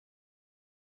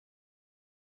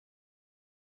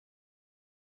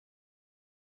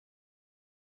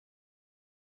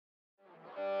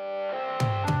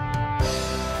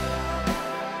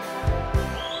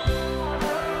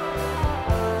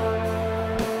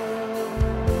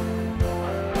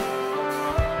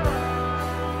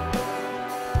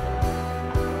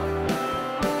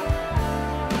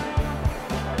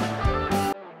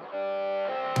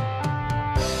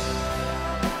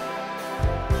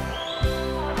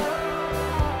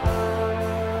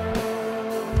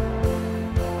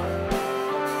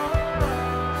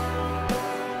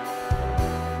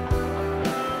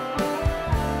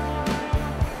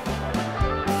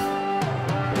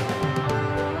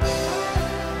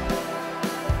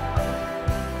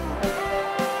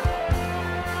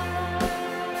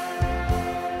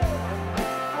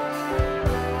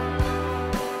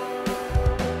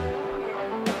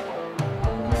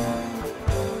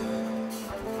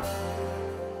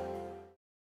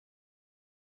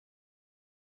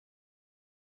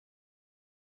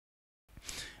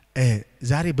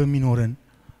ዛሬ በሚኖረን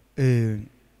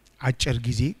አጭር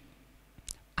ጊዜ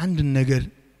አንድ ነገር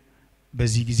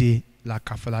በዚህ ጊዜ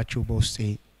ላካፈላችሁ በውስጤ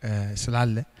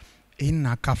ስላለ ይሄን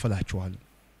አካፈላችኋለሁ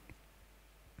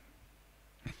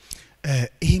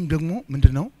ይሄም ደግሞ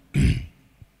ምንድነው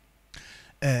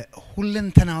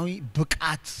ሁለንተናዊ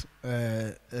ብቃት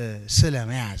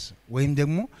ስለመያዝ ወይም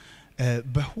ደግሞ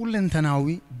በሁለንተናዊ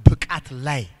ብቃት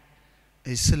ላይ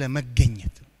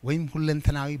ስለመገኘት ወይም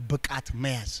ሁለንተናዊ ብቃት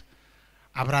መያዝ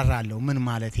አብራራለሁ ምን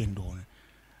ማለት እንደሆነ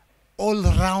all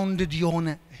rounded የሆነ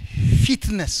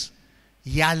ፊትነስ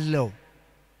ያለው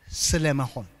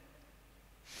ስለመሆን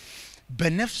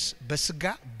በነፍስ በስጋ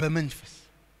በመንፈስ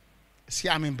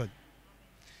ሲአሜን በል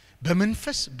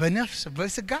በመንፈስ በነፍስ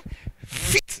በስጋ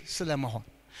ፊት ስለመሆን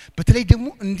በተለይ ደግሞ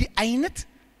እንዲህ አይነት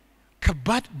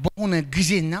ከባድ በሆነ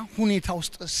ጊዜና ሁኔታ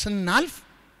ውስጥ ስናልፍ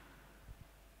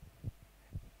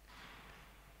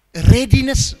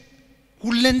ሬዲነስ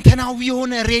ሁለንተናዊ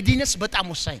የሆነ ሬዲነስ በጣም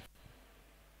ወሳኝ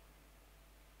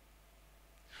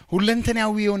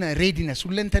ሁለንተናዊ የሆነ ሬዲነስ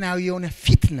ሁለንተናዊ የሆነ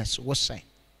ፊትነስ ወሳኝ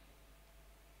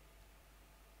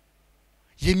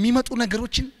የሚመጡ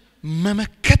ነገሮችን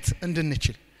መመከት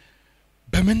እንድንችል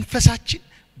በመንፈሳችን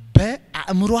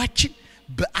በአእምሮአችን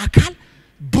በአካል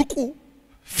ብቁ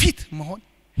ፊት መሆን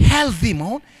ሄልዚ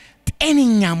መሆን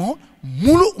ጤነኛ መሆን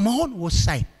ሙሉ መሆን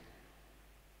ወሳኝ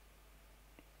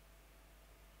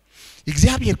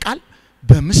እግዚአብሔር ቃል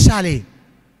በምሳሌ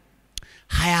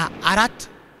 24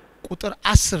 ቁጥር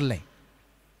 10 ላይ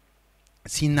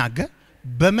ሲናገር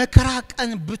በመከራ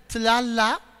ቀን ብትላላ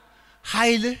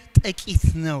ኃይልህ ጥቂት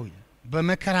ነው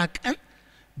በመከራ ቀን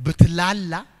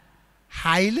ብትላላ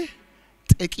ኃይልህ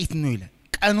ጥቂት ነው ይላል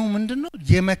ቀኑ ምንድነው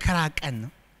የመከራ ቀን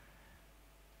ነው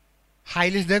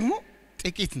ኃይልህ ደግሞ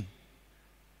ጥቂት ነው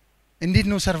እንዴት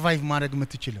ነው ሰርቫይቭ ማድረግ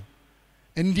የምትችለው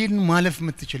እንዴት ነው ማለፍ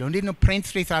የምትችለው እንዴት ነው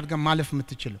ፕሬንትሬት አድርገህ ማለፍ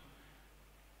የምትችለው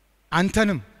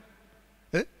አንተንም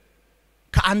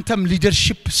ከአንተም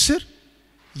ሊደርሺፕ ስር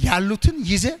ያሉትን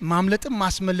ይዘ ማምለጥም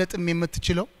ማስመለጥም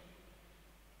የምትችለው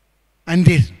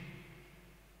እንዴት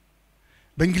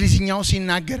በእንግሊዝኛው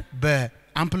ሲናገር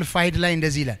በአምፕሊፋይድ ላይ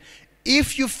እንደዚህ ይላል if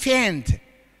you faint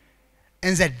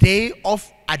in the day of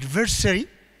adversity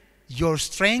your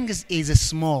strength is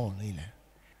small ይላል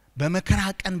በመከራ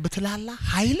ቀን ብትላላ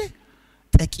ኃይል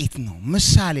ጥቂት ነው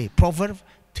ምሳሌ proverb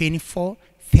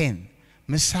 24:10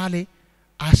 ምሳሌ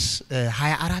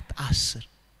 24:10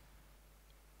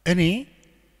 እኔ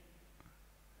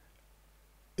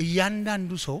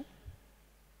እያንዳንዱ ሰው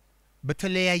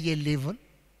በተለያየ ሌቭል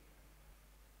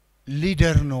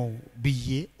ሊደር ነው ብዬ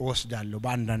ወስዳለሁ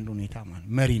በአንዳንድ ሁኔታ ማለት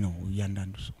መሪ ነው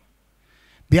እያንዳንዱ ሰው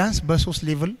ቢያንስ በሶስት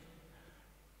ሌቭል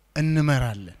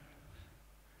እንመራለን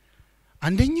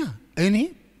አንደኛ እኔ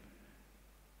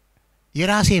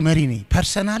የራሴ መሪ ነኝ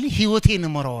ፐርሰናሊ ህይወቴን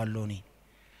እመራዋለሁ እኔ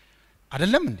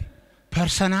አይደለም እንዴ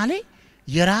ፐርሰናሊ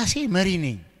የራሴ መሪ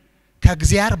ነኝ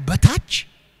ከእግዚአብሔር በታች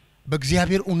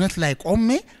በእግዚአብሔር እውነት ላይ ቆሜ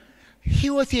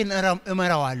ህይወቴን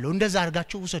እመራዋለሁ እንደዛ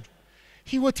አድርጋችሁ ውሰዱ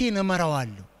ህይወቴን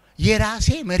እመራዋለሁ የራሴ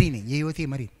መሪ ነኝ የህይወቴ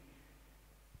መሪ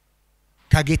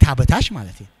ከጌታ በታች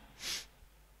ማለት ነው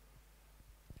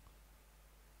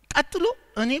ቀጥሎ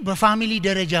እኔ በፋሚሊ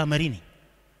ደረጃ መሪ ነኝ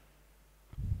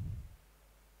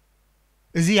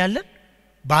እዚህ ያለን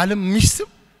ባልም ሚስትም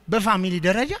በፋሚሊ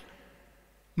ደረጃ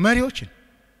መሪዎች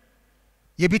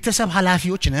የቤተሰብ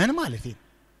ኃላፊዎች ነን ማለት ነው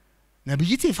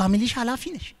ነብይት የፋሚሊሽ ኃላፊ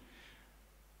ነሽ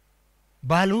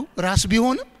ባሉ ራስ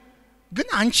ቢሆንም ግን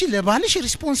አንቺ ለባልሽ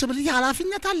ሪስፖንሲቢሊቲ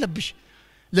ኃላፊነት አለብሽ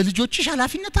ለልጆችሽ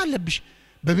ኃላፊነት አለብሽ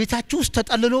በቤታችሁ ውስጥ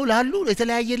ተጠልለው ላሉ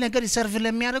የተለያየ ነገር ይሰርፍ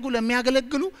ለሚያደርጉ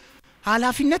ለሚያገለግሉ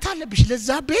ኃላፊነት አለብሽ ለዛ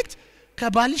ቤት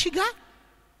ከባልሽ ጋር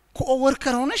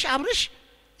ኮወርከር ሆነሽ አብረሽ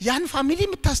ያን ፋሚሊ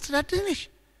የምታስተዳድር ነሽ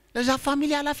ለዛ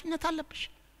ፋሚሊ ኃላፊነት አለብሽ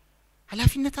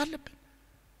ኃላፊነት አለብን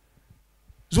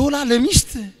ዞላ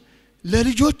ለሚስት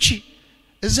ለልጆች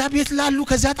እዛ ቤት ላሉ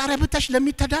ከዛ ጣሪያ በታች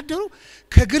ለሚተዳደሩ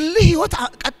ከግል ህይወት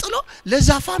ቀጥሎ ለዛ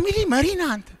ፋሚሊ መሪ ነህ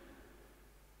አንተ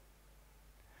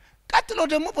ቀጥሎ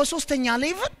ደግሞ በሶስተኛ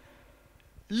ሌቭል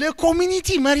ለኮሚኒቲ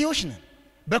መሪዎች ነን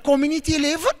በኮሚኒቲ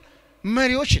ሌቭል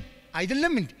መሪዎች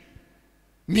አይደለም እንዴ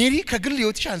ሜሪ ከግል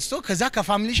ህይወትሽ አንስቶ ከዛ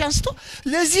ከፋሚሊሽ አንስቶ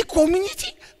ለዚህ ኮሚኒቲ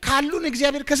ካሉን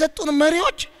እግዚአብሔር ከሰጡን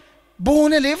መሪዎች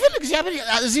በሆነ ሌቭል እግዚአብሔር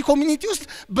እዚህ ኮሚኒቲ ውስጥ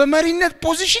በመሪነት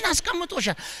ፖዚሽን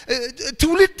አስቀምጦሻል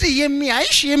ትውልድ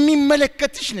የሚያይሽ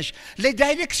የሚመለከትሽ ነሽ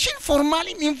ለዳይሬክሽን ፎርማሊ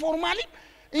ኢንፎርማሊ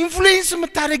ኢንፍሉዌንስ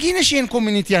የምታደርጊ ነሽ ይሄን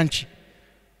ኮሚኒቲ አንቺ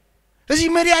እዚህ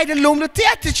መሪ አይደለም ልትይ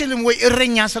አትችልም ወይ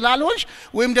እረኛ ስላልሆንሽ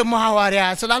ወይም ደግሞ ሐዋርያ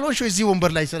ስላልሆንሽ ወይ እዚህ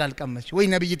ወንበር ላይ ስላልቀመጥሽ ወይ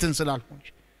ነብይትን ስላልሆንሽ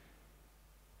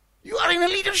you are in a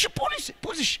leadership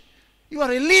position you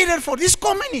are a leader for this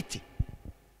community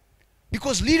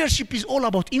because leadership is all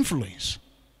about influence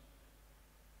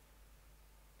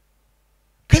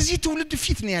የዚህ ትውልድ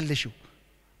ፊት ነው ያለሽው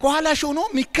ከኋላሽ ሆኖ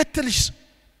የሚከተልሽ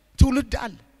ትውልድ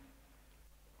አለ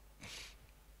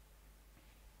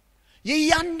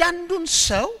የእያንዳንዱን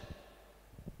ሰው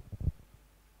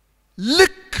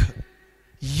ልክ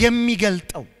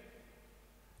የሚገልጠው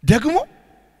ደግሞ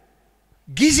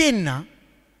ጊዜና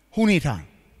ሁኔታ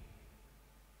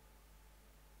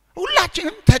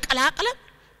ሁላችንም ተቀላቅለን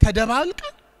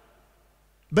ተደባልቀን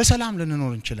በሰላም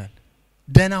ልንኖር እንችላለን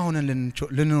ደና ሆነን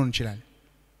ልንኖር እንችላለን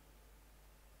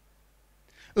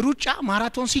ሩጫ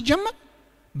ማራቶን ሲጀመር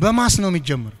በማስ ነው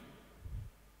የሚጀምረው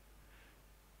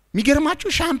ሚገርማችሁ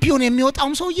ሻምፒዮን የሚወጣው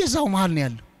ሰው እየዛው መሃል ነው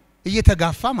ያለው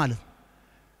እየተጋፋ ማለት ነው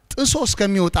ጥሶ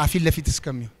እስከሚወጣ ፊት ለፊት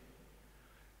እስከሚሆን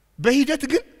በሂደት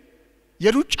ግን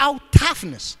የሩጫው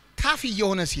ታፍነስ ታፍ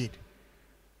እየሆነ ሲሄድ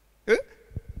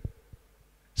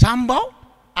ሳምባው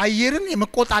አየርን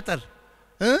የመቆጣጠር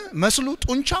መስሉ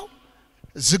ጡንቻው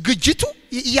ዝግጅቱ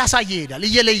እያሳየ ይሄዳል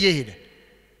እየለየ ይሄዳል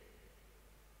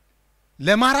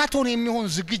ለማራቶን የሚሆን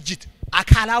ዝግጅት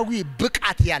አካላዊ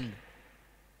ብቃት ያለው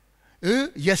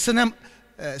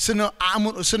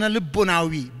ስነ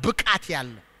ልቦናዊ ብቃት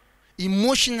ያለው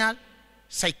ኢሞሽናል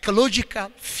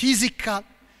ሳይኮሎጂካል ፊዚካል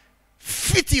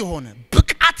ፊት የሆነ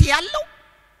ብቃት ያለው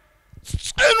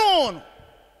ጽኑ ነው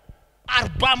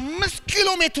 45 ኪሎ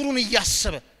ሜትሩን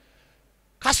እያሰበ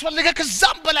ካስፈልገ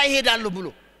ከዛም በላይ ይሄዳሉ ብሎ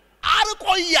አርቆ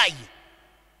ያየ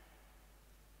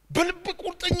በልብ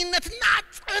ቁርጠኝነትና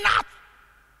ጽናት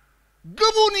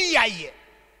ግቡን ያየ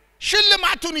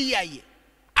ሽልማቱን ያየ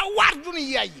አዋርዱን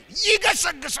ያየ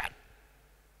ይገሰግሳል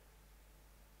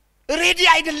ሬዲ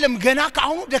አይደለም ገና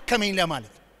ካሁኑ ደከመኝ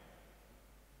ለማለት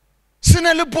ስነ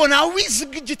ልቦናዊ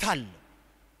ዝግጅት አለ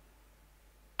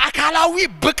አካላዊ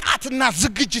ብቃትና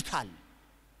ዝግጅት አለ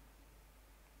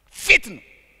ፊት ነው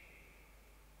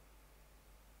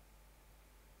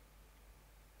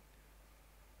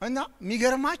እና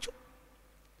ሚገርማችሁ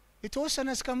የተወሰነ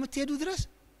እስከምትሄዱ ድረስ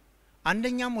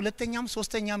አንደኛም ሁለተኛም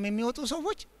ሶስተኛም የሚወጡ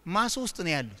ሰዎች ማስ ውስጥ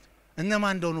ነው ያሉት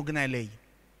እነማን እንደሆኑ ግን አይለይም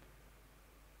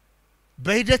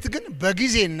በሂደት ግን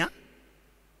በጊዜና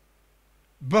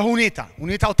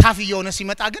ሁኔታው ታፍ እየሆነ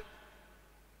ሲመጣ ግን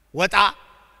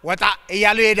ወጣ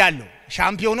እያሉ ይሄዳሉ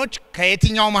ሻምፒዮኖች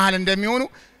ከየትኛው መሃል እንደሚሆኑ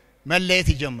መለየት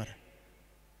ይጀምራል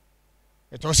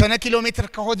የተወሰነ ኪሎ ሜትር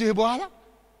ከሆድህ በኋላ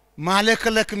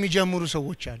ማለክለክ የሚጀምሩ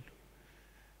ሰዎች አሉ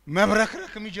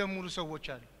መብረክረክ የሚጀምሩ ሰዎች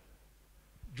አሉ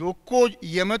ጆኮ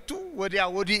እየመቱ ወዲያ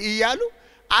ወዲ እያሉ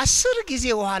 10 ጊዜ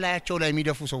በኋላያቸው ላይ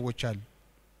የሚደፉ ሰዎች አሉ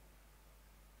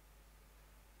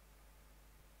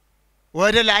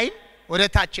ወደ ላይም ወደ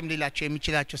ታችም ሊላቸው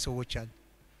የሚችላቸው ሰዎች አሉ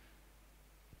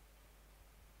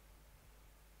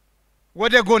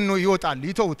ወደ ጎን ይወጣሉ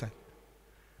ይተውታል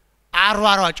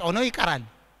አሯሯጫው ነው ይቀራል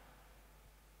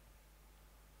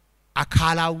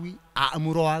አካላዊ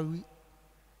አእምሮአዊ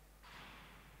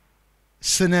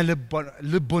ስነ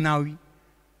ልቦናዊ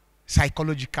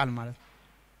ሳይኮሎጂካል ማለት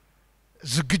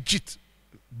ዝግጅት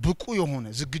ብቁ የሆነ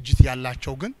ዝግጅት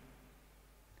ያላቸው ግን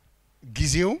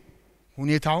ጊዜው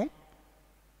ሁኔታው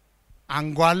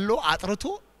አንጓሎ አጥርቶ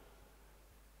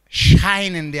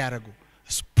ሻይን እንዲያረጉ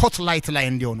ስፖትላይት ላይ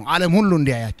እንዲሆኑ ዓለም ሁሉ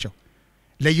እንዲያያቸው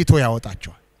ለይቶ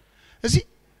ያወጣቸዋል እዚህ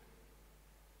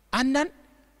አንዳንድ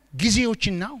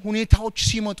ጊዜዎችና ሁኔታዎች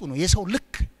ሲመጡ ነው የሰው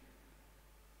ልክ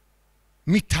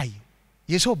የሚታየው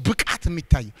የሰው ብቃት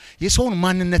የሚታየው የሰውን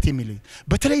ማንነት የሚለይ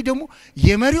በተለይ ደግሞ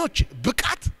የመሪዎች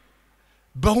ብቃት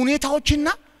በሁኔታዎችና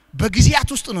በጊዜያት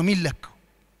ውስጥ ነው የሚለካው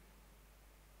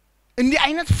እንዲህ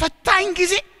አይነት ፈታኝ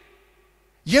ጊዜ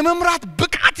የመምራት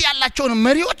ብቃት ያላቸውን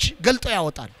መሪዎች ገልጠው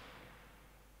ያወጣሉ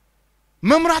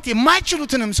መምራት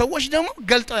የማይችሉትንም ሰዎች ደግሞ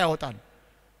ገልጠው ያወጣሉ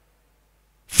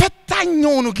ፈታኝ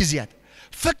የሆኑ ጊዜያት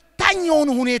ፈታኝ የሆኑ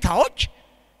ሁኔታዎች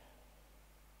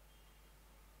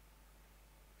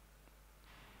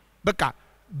በቃ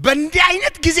በእንዲህ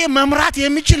አይነት ጊዜ መምራት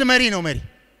የሚችል መሪ ነው መሪ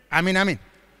አሜን አሜን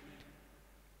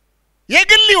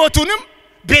የግል ህይወቱንም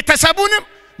ቤተሰቡንም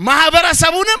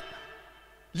ማህበረሰቡንም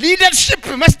ሊደርሺፕ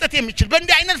መስጠት የሚችል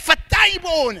በእንዲህ አይነት ፈታኝ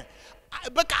በሆነ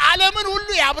በቃ ዓለምን ሁሉ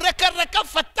ያብረከረከ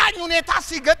ፈታኝ ሁኔታ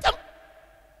ሲገጥም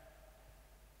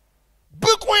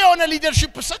ብቁ የሆነ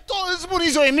ሊደርሺፕ ሰጥቶ ህዝቡን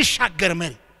ይዞ የሚሻገር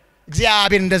መሪ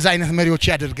እግዚአብሔር እንደዛ አይነት መሪዎች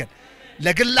ያደርገን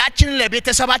ለግላችን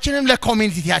ለቤተሰባችንም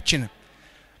ለኮሚኒቲያችንም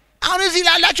አሁን እዚህ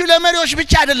ላላችሁ ለመሪዎች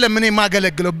ብቻ አይደለም እኔ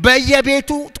ማገለግለው በየቤቱ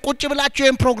ቁጭ ብላችሁ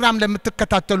ይሄን ፕሮግራም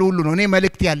ለምትከታተሉ ሁሉ ነው እኔ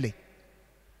መልእክት ያለኝ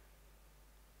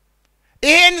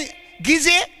ይሄን ጊዜ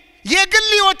የግል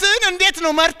ህይወትን እንዴት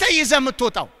ነው መርተ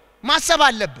ይዘምትወጣው ማሰብ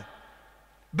አለብህ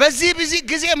በዚህ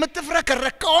ጊዜ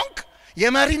የምትፍረከረክ ከሆንክ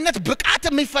የመሪነት ብቃት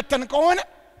የሚፈተን ከሆነ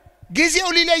ጊዜው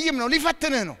ሊለይም ነው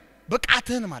ሊፈትንህ ነው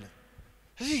ብቃትህን ማለት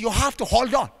ስለዚህ you have to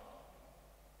hold on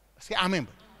say amen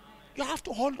you have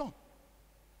to hold on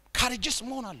ካሬጀስ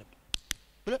መሆን አለበት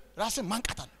ብለ ራስን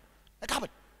ማንቃት አለ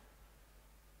እካበል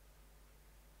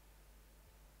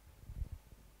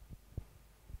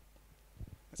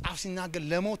መጽሐፍ ሲናገር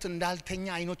ለሞት እንዳልተኛ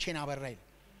አይኖቼን አበራይ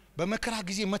በመከራ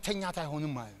ጊዜ መተኛት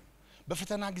አይሆንም ማለት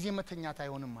በፈተና ጊዜ መተኛት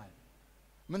አይሆንም ማለት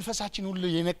መንፈሳችን ሁሉ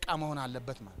የነቃ መሆን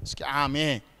አለበት ማለት እስኪ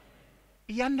አሜን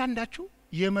እያንዳንዳችሁ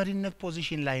የመሪነት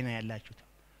ፖዚሽን ላይ ነው ያላችሁት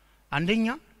አንደኛ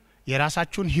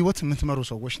የራሳችሁን ህይወት የምትመሩ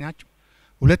ሰዎች ናችሁ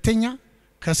ሁለተኛ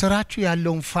ከስራችሁ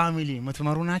ያለውን ፋሚሊ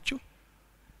የምትመሩ ናችሁ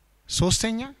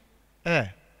ሶስተኛ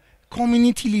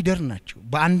ኮሚኒቲ ሊደር ናችሁ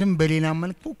በአንድም በሌላ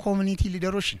መልኩ ኮሚኒቲ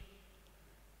ሊደሮች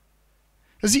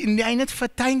እዚህ እንዲህ አይነት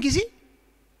ፈታኝ ጊዜ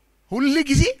ሁሉ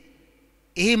ጊዜ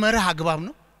ይሄ መርህ አግባብ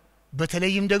ነው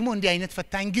በተለይም ደግሞ እንዲህ አይነት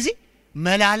ፈታኝ ጊዜ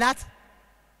መላላት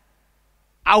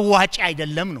አዋጭ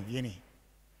አይደለም ነው የኔ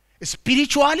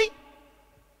ስፒሪቹዋሊ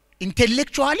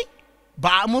ኢንተሌክቹዋሊ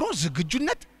በአእምሮ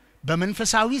ዝግጁነት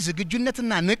በመንፈሳዊ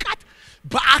ዝግጁነትና ንቃት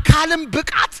በአካልም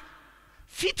ብቃት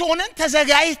ፊት ሆነን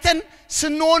ተዘጋጅተን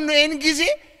ስንሆን ነው ይሄን ጊዜ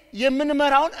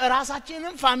የምንመራውን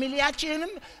ራሳችንንም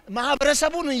ፋሚሊያችንንም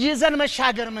ማህበረሰቡን ይዘን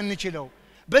መሻገር ምንችለው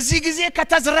በዚህ ጊዜ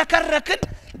ከተዝረከረክን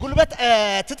ጉልበት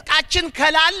ትጥቃችን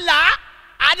ከላላ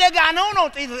አደጋ ነው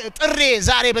ጥሬ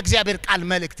ዛሬ በእግዚአብሔር ቃል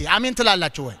መልእክቴ አሜን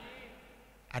ትላላችሁ ወይ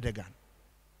አደጋ ነው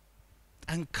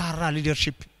ጠንካራ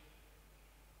ሊደርሺፕ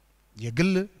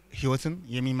የግል ህይወትን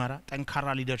የሚመራ ጠንካራ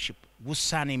ሊደርሺፕ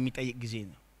ውሳኔ የሚጠይቅ ጊዜ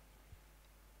ነው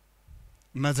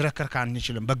መዝረከር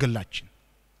አንችልም በግላችን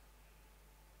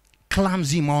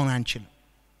ክላምዚ መሆን አንችልም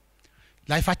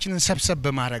ላይፋችንን ሰብሰብ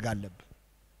በማድረግ አለብን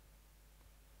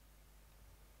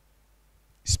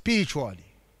spiritually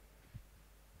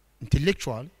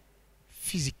intellectually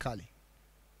physically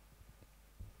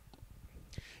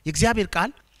የእግዚአብሔር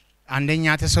ቃል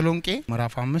አንደኛ ተሰሎንቄ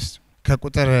ምዕራፍ 5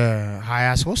 ከቁጥር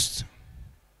 23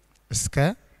 እስከ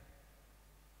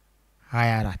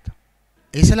 24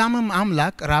 የሰላምም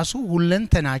አምላክ ራሱ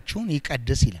ሁለንተናችሁን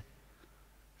ይቀድስ ይላል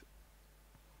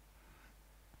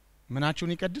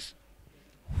ምናችሁን ይቀድስ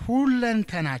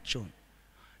ሁለንተናችሁን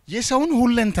የሰውን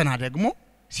ሁለንተና ደግሞ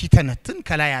ሲተነትን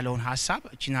ከላይ ያለውን ሐሳብ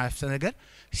እቺና አፍተ ነገር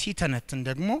ሲተነትን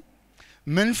ደግሞ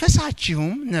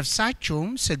መንፈሳችሁም ነፍሳችሁም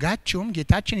ስጋችሁም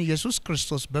ጌታችን ኢየሱስ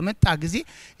ክርስቶስ በመጣ ጊዜ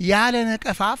ያለ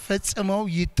ነቀፋ ፈጽመው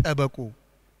ይጠበቁ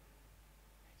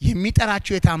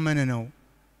የሚጠራችሁ የታመነ ነው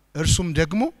እርሱም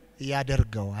ደግሞ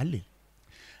ያደርገዋል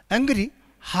እንግዲህ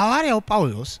ሐዋርያው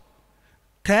ጳውሎስ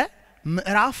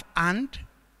ከምዕራፍ 1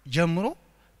 ጀምሮ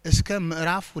እስከ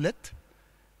ምዕራፍ 2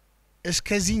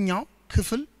 እስከዚህኛው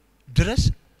ክፍል ድረስ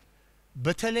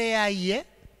በተለያየ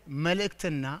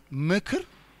መልእክትና ምክር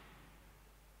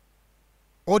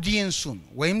ኦዲየንሱን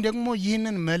ወይም ደግሞ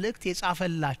ይህንን መልእክት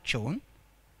የጻፈላቸውን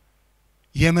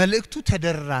የመልእክቱ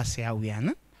ተደራሲያውያን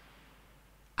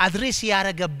አድሬስ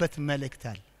ያረጋበት መልእክት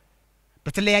አለ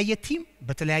በተለያየ ቲም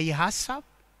በተለያየ ሐሳብ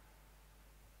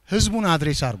ህዝቡን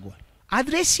አድሬስ አድርጓል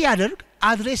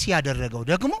አድሬስ ያደረገው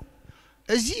ደግሞ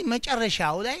እዚህ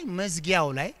መጨረሻው ላይ መዝጊያው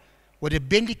ላይ ወደ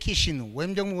ቤንዲኬሽን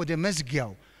ወይም ደግሞ ወደ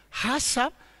መዝጊያው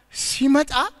ሐሳብ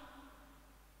ሲመጣ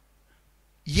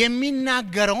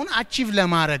የሚናገረውን አቺቭ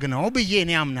ለማድረግ ነው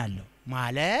በየኔ ያምናለሁ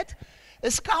ማለት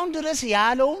እስካሁን ድረስ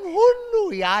ያለውን ሁሉ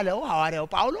ያለው ሐዋርያው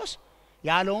ጳውሎስ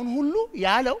ያለውን ሁሉ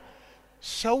ያለው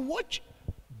ሰዎች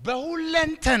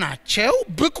በሁለንተናቸው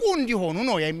ብቁ እንዲሆኑ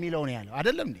ነው የሚለው ነው ያለው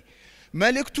አይደለም እንዴ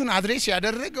መልእክቱን አድሬስ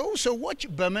ያደረገው ሰዎች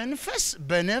በመንፈስ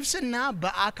በነፍስና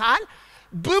በአካል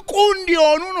ብቁ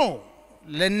እንዲሆኑ ነው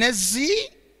ለነዚህ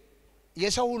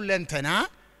የሰው ሁለንተና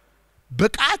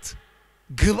ብቃት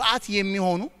ግብአት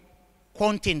የሚሆኑ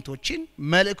ኮንቴንቶችን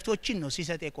መልእክቶችን ነው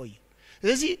ሲሰጥ የቆየ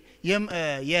ስለዚህ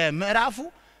የምዕራፉ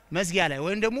መዝጊያ ላይ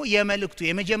ወይም ደግሞ የመልእክቱ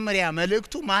የመጀመሪያ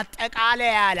መልእክቱ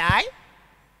ማጠቃለያ ላይ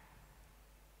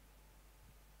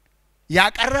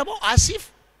ያቀረበው አሲፍ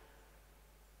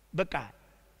በቃ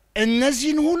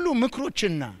እነዚህን ሁሉ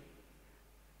ምክሮችና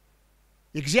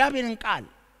የእግዚአብሔርን ቃል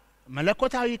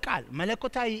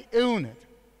መለኮታዊ እውነት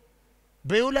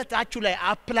በህይወታችሁ ላይ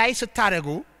አፕላይ ስታረጉ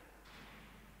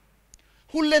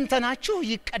ሁለንተናችሁ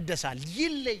ይቀደሳል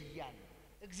ይለያል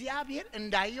እግዚአብሔር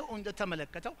እንዳየው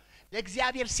እንደተመለከተው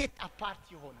ለእግዚአብሔር ሴት አፓርት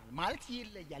ይሆናል ማለት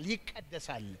ይለያል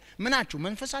ይቀደሳል ምናችሁ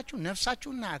መንፈሳችሁ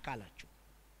ነፍሳችሁና አካላችሁ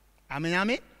አሜን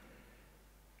አሜን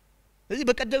ስለዚህ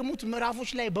በቀደሙት ምዕራፎች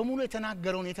ላይ በሙሉ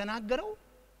የተናገረው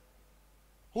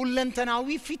ሁለንተናዊ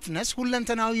ፊትነስ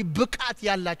ሁለንተናዊ ብቃት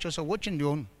ያላቸው ሰዎች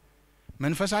እንዲሆኑ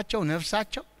መንፈሳቸው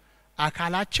ነፍሳቸው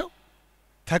አካላቸው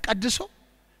ተቀድሶ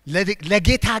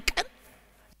ለጌታ ቀን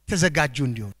ተዘጋጁ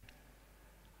እንዲሆኑ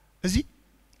እዚህ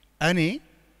እኔ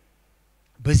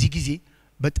በዚህ ጊዜ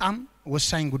በጣም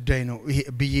ወሳኝ ጉዳይ ነው ይሄ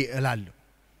ብዬ እላለሁ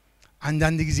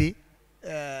አንዳንድ ጊዜ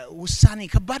ውሳኔ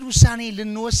ከባድ ውሳኔ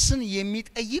ልንወስን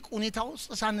የሚጠይቅ ሁኔታው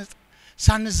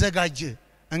ሳንዘጋጅ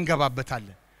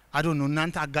እንገባበታለን አዶን ነው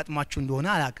እናንተ አጋጥማችሁ እንደሆነ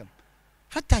አላቀም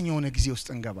ፈታኝ የሆነ ጊዜ ውስጥ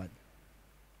እንገባለን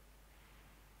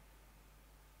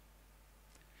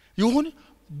ይሁን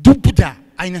ዱብዳ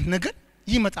አይነት ነገር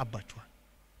ይመጣባችኋል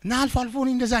እና አልፎ አልፎ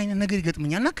እንደዛ አይነት ነገር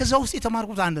ይገጥመኛልና ከዛ ውስጥ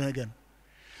የተማርኩት አንድ ነገር ነው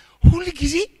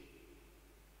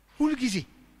ሁሉ ጊዜ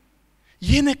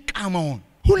የነቃመውን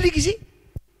ሁሉ ጊዜ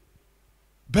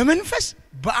በመንፈስ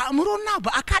በአእምሮና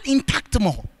በአካል ኢንታክት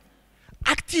መሆን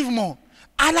አክቲቭ መሆን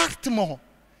አላክት መሆን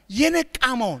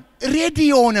የነቃመውን ሬዲ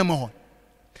የሆነ መሆን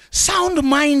ሳውንድ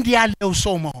ማይንድ ያለው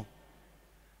ሰው መሆን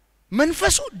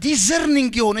መንፈሱ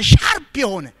ዲዘርኒንግ የሆነ ሻርፕ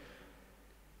የሆነ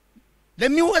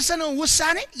ለሚወሰነው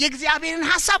ውሳኔ የእግዚአብሔርን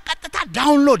ሐሳብ ቀጥታ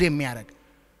ዳውንሎድ የሚያደርግ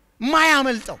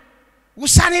ማያመልጠው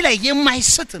ውሳኔ ላይ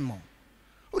የማይስት ነው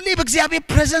ሁሌ በእግዚአብሔር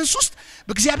ፕሬዘንስ ውስጥ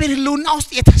በእግዚአብሔር ህልውና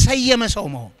ውስጥ የተሰየመ ሰው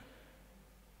መሆን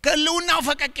ከህልውናው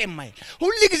ፈቀቅ የማይል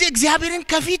ሁሉ ጊዜ እግዚአብሔርን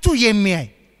ከፊቱ የሚያይ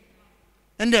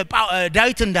እንደ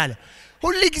ዳዊት እንዳለ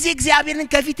ሁሉ ጊዜ እግዚአብሔርን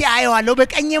ከፊቴ አየዋለሁ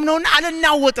በቀኝም ነውና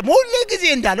አልናወጥም ሁሉ ጊዜ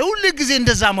እንዳለ ሁሉ ጊዜ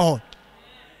እንደዛ መሆን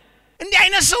እንዲህ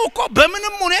አይነት ሰው እኮ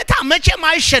በምንም ሁኔታ መቼም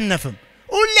አይሸነፍም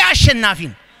ሁሉ አሸናፊ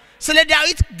ነው ስለ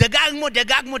ዳዊት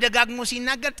ደጋግሞ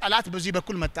ሲናገር ጠላት በዚህ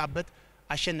በኩል መጣበት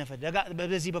አሸነፈ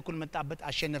በዚህ በኩል መጣበት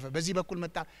አሸነፈ በዚህ በኩል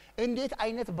መጣ እንዴት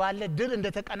አይነት ባለ ድል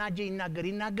እንደተቀናጀ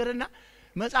ይናገርና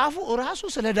መጽሐፉ ራሱ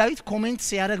ስለ ዳዊት ኮሜንት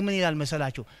ሲያደርግ ምን ይላል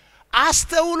መሰላችሁ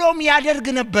አስተውሎም ያደርግ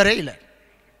ነበር ይላል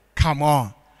ካሞን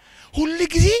ሁሉ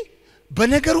ጊዜ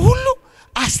በነገር ሁሉ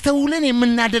አስተውለን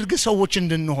የምናደርግ ሰዎች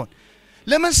እንድንሆን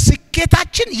ለምን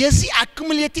ስኬታችን የዚህ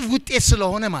አኩሙሌቲቭ ውጤት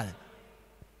ስለሆነ ማለት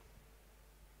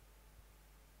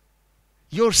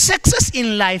your success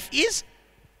in life is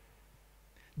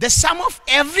the sum of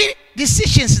every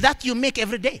decisions that you make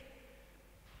every day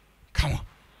come on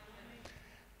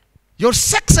your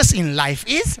success in life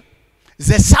is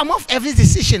the sum of every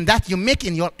decision that you make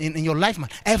in your life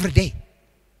man every day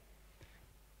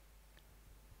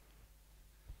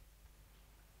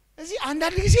እዚህ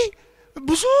አንዳንድ ጊዜ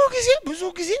ብዙ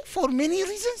ጊዜ for many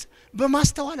reasons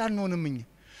በማስተዋል አንሆንምኝ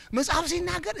መጽሐፍ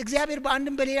ሲናገር እግዚአብሔር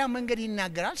በአንድም በሌላ መንገድ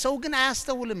ይናገራል ሰው ግን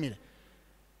አያስተውልም ይላል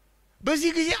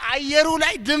በዚህ ጊዜ አየሩ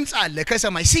ላይ ድምጽ አለ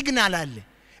ከሰማይ ሲግናል አለ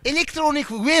ኤሌክትሮኒክ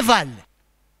ዌቭ አለ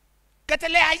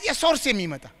ከተለያየ ሶርስ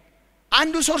የሚመጣ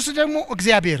አንዱ ሶርስ ደግሞ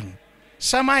እግዚአብሔር ነው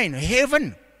ሰማይ ነው ሄቨን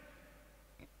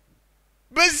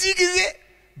በዚህ ጊዜ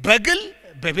በግል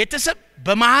በቤተሰብ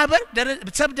በማህበር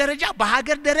ደረጃ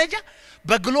በሀገር ደረጃ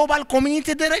በግሎባል ኮሚኒቲ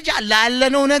ደረጃ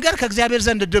ላለነው ነገር ከእግዚአብሔር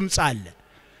ዘንድ ድምጽ አለ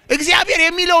እግዚአብሔር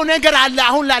የሚለው ነገር አለ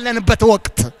አሁን ላለንበት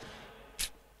ወቅት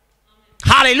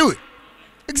ሃሌሉያ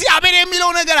እግዚአብሔር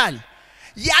የሚለው ነገር አለ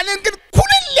ያንን ግን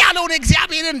ኩልል ያለውን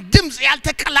እግዚአብሔርን ድምጽ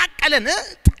ያልተቀላቀለን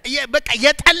በቃ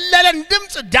የጠለለን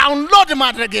ድምጽ ዳውንሎድ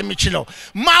ማድረግ የሚችለው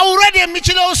ማውረድ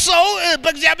የሚችለው ሰው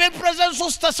በእግዚአብሔር ፕሬዘንስ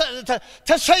ውስጥ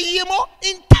ተሰይሞ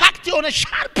ኢንታክት የሆነ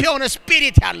ሻርፕ የሆነ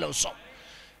ስፒሪት ያለው ሰው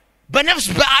በነፍስ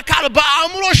በአካል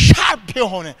በአእምሮ ሻርፕ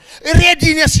የሆነ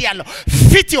ሬዲነስ ያለው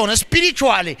ፊት የሆነ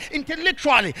ስፒሪቹዋሊ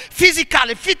ኢንተሌክቹዋሊ ፊዚካሊ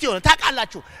ፊት የሆነ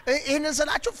ታቃላችሁ ይሄንን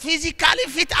ስላችሁ ፊዚካሊ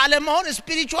ፊት አለመሆን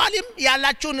ስፒሪቹዋሊም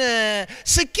ያላችሁን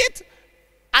ስኬት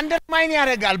አንደርማይን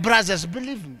ያደርጋል ብራዘርስ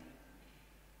ቢሊቭ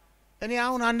እኔ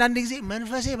አሁን አንዳንድ ጊዜ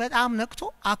መንፈሴ በጣም ነክቶ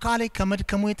አካሌ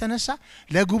ከመድከሙ የተነሳ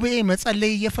ለጉባኤ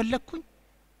መጸለይ እየፈለኩኝ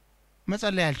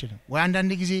መጸለይ አልችልም ወይ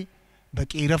አንዳንድ ጊዜ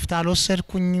በቂ ረፍት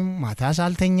አልወሰድኩኝም ማታ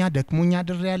ሳልተኛ ደክሞኛ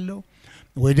ድሬያለሁ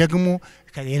ወይ ደግሞ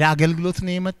ከሌላ አገልግሎት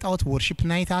ነው የመጣሁት ወርሺፕ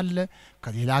ናይት አለ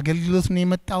ከሌላ አገልግሎት ነው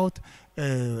የመጣሁት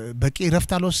በቂ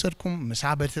ረፍት አልወሰድኩም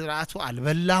ምሳ በትራቱ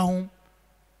አልበላሁም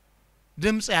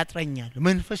ድምጽ ያጥረኛል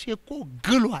መንፈሴ እኮ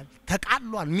ግሏል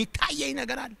ተቃሏል የሚታየኝ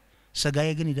ነገር አለ ስጋዬ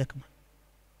ግን ይደክማል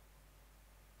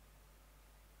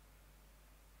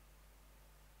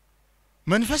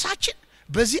መንፈሳችን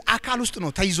በዚህ አካል ውስጥ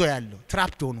ነው ተይዞ ያለው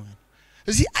ትራፕድ ሆኖ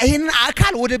እዚህ አይን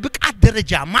አካል ወደ ብቃት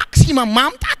ደረጃ ማክሲመም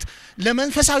ማምጣት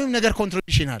ለመንፈሳዊው ነገር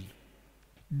ኮንትሪቢዩሽን አለ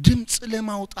ድምጽ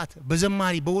ለማውጣት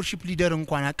በዘማሪ በወርሺፕ ሊደር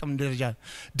እንኳን አቅም ደረጃ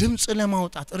ድምጽ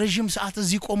ለማውጣት ረጅም ሰዓት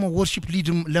እዚህ ቆሞ ወርሺፕ ሊድ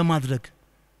ለማድረግ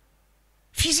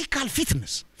ፊዚካል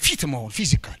ፊትነስ ፊት መሆን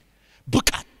ፊዚካል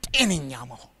ብቃት ጤነኛ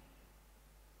መሆን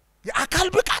የአካል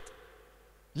ብቃት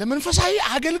ለመንፈሳዊ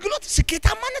አገልግሎት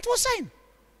ስኬታማነት ወሳኝ ነው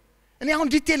እኔ አሁን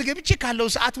ዲቴል ገብቼ ካለው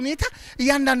ሰዓት ሁኔታ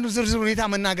እያንዳንዱ ዝርዝር ሁኔታ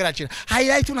መናገር አልችልም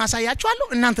ሃይላይቱን አሳያችኋለሁ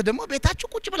እናንተ ደግሞ ቤታችሁ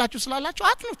ቁጭ ብላችሁ ስላላችሁ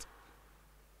አጥኑት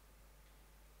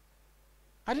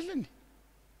አይደለም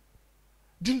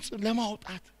ድምጽ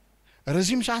ለማውጣት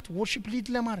ረጅም ሰዓት ወርሺፕ ሊድ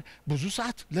ለማድረግ ብዙ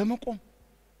ሰዓት ለመቆም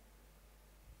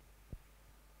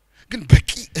ግን በቂ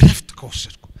ረፍት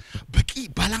ከወሰድኩ በቂ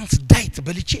ባላንስ ዳይት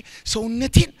በልቼ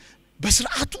ሰውነቴን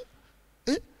በስርዓቱ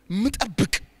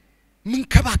ምጠብቅ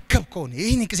ምንከባከብ ከሆነ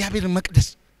ይሄን እግዚአብሔር መቅደስ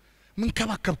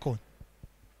ምንከባከብ ከሆነ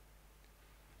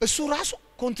እሱ ራሱ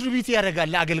ኮንትሪቢዩት ያደርጋል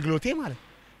ለአገልግሎቴ ማለት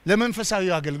ለመንፈሳዊ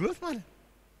አገልግሎት ማለት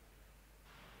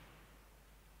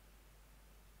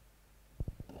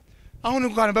አሁን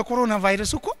እንኳን በኮሮና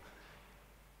ቫይረስ እኮ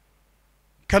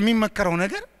ከሚመከረው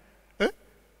ነገር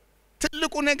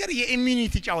ትልቁ ነገር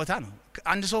የኢሚዩኒቲ ጫወታ ነው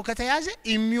አንድ ሰው ከተያዘ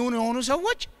ኢሚዩን የሆኑ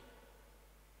ሰዎች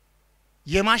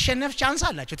የማሸነፍ ቻንስ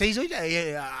አላቸው ተይዘው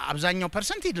አብዛኛው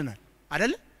ፐርሰንት ይድናል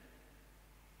አይደል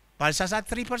ባልሳሳት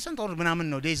 3% ኦር ምናምን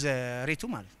ነው ዴዝ ሬቱ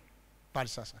ማለት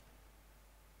ባልሳሳት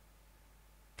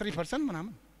 3%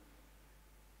 ምናምን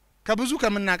ከብዙ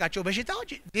ከመናቃቸው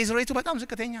በሽታዎች ዴዝ ሬቱ በጣም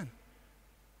ዝቅተኛ ነው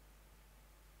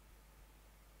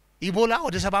ኢቦላ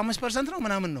ወደ 75% ነው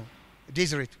ምናምን ነው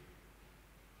ዴዝ ሬቱ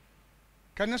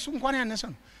ከነሱ እንኳን ያነሰ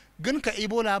ነው ግን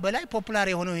ከኢቦላ በላይ ፖፑላር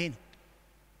የሆነው ይሄ ነው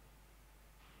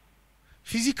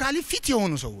ፊዚካሊ ፊት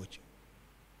የሆኑ ሰዎች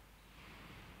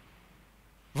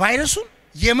ቫይረሱን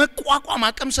የመቋቋም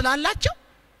አቅም ስላላቸው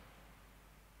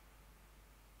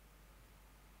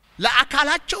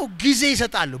ለአካላቸው ጊዜ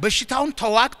ይሰጣሉ በሽታውን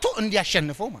ተዋግቶ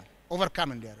እንዲያሸንፈው ማለት ኦቨርካም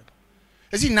እንዲያደርግ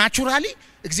እዚህ ናቹራሊ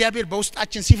እግዚአብሔር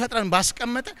በውስጣችን ሲፈጥረን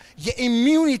ባስቀመጠ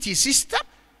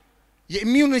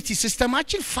የኢሚዩኒቲ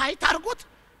ሲስተማችን ፋይት አድርጎት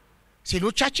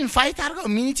ሴሎቻችን ፋይት አድርገው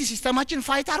ኢሚዩኒቲ ሲስተማችን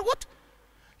ፋይት አድርጎት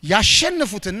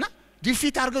ያሸንፉትና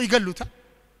ዲፊት አድርገው ይገሉታል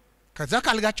ከዛ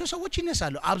ካልጋቸው ሰዎች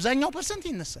ይነሳሉ አብዛኛው ፐርሰንት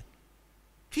ይነሳል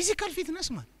ፊዚካል ፊትነስ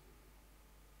ማለት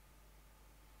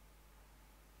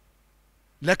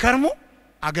ለከርሞ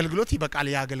አገልግሎት ይበቃል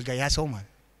ያገልጋይ ያሰው ማለት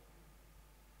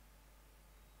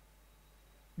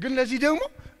ግን ለዚህ ደግሞ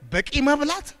በቂ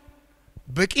መብላት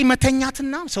በቂ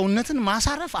መተኛትና ሰውነትን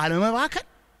ማሳረፍ አለመባከን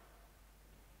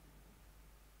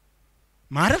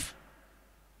ማረፍ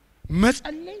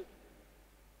መጸለይ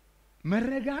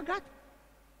መረጋጋት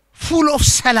full of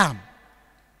ሰላም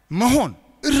መሆን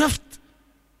እረፍት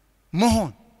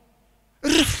መሆን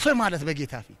እረፍ ማለት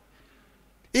በጌታ ፊት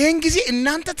ይሄን ጊዜ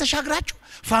እናንተ ተሻግራችሁ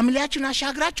ፋሚሊያችሁን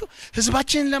አሻግራችሁ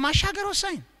ህዝባችንን ለማሻገር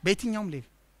ወሳኝ በየትኛውም ሌቭ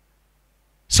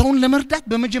ሰውን ለመርዳት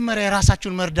በመጀመሪያ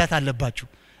የራሳችሁን መርዳት አለባችሁ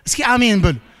እስኪ አሜን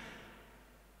በሉ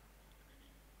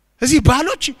እዚህ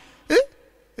ባሎች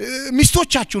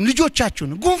ሚስቶቻችሁን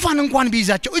ልጆቻችሁን ጉንፋን እንኳን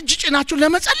ቢይዛቸው እጅ ጭናችሁ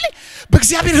ለመጸለይ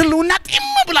በእግዚአብሔር ህልውና ጢም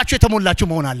ብላችሁ የተሞላችሁ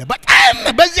መሆን አለ በጣም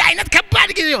በዚህ አይነት ከባድ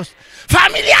ጊዜ ውስጥ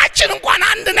ፋሚሊያችን እንኳን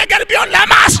አንድ ነገር ቢሆን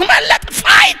ለማስመለጥ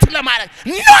ፋይት ለማለት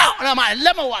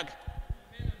ለመዋጋት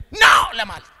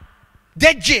ለማለት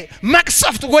ደጄ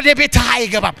መቅሰፍት ወደ ቤት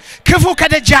አይገባም ክፉ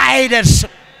ከደጃ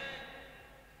አይደርስም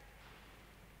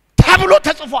ተብሎ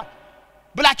ተጽፏል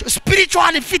ብላችሁ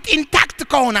ስፒሪቹዋሊ ፊት ኢንታክት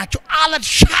ከሆናችሁ አለት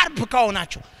ሻርፕ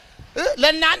ከሆናችሁ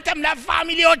ለእናንተም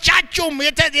ለፋሚሊዎቻችሁም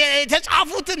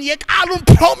የተጻፉትን የቃሉን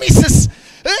ፕሮሚስስ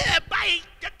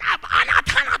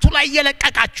አናታናቱ ላይ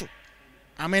እየለቀቃችሁ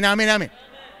አሜን አሜን አሜን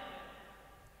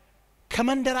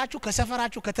ከመንደራችሁ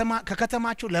ከሰፈራችሁ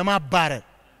ከከተማችሁ ለማባረር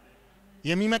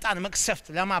የሚመጣን መቅሰፍት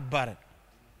ለማባረር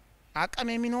አቅም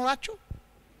የሚኖራችሁ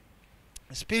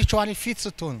ስፒሪቹዋሊ ፊት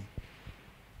ስትሆኑ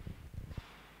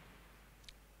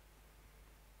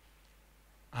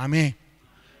አሜን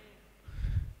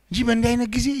እንጂ በእንዲህ አይነት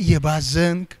ጊዜ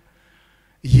የባዘንክ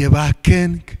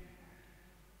የባከንክ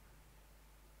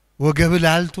ወገብ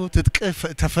ላልቶ ትጥቅ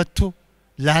ተፈቶ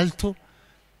ላልቶ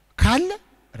ካለ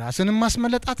ራስንም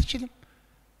ማስመለጥ አትችልም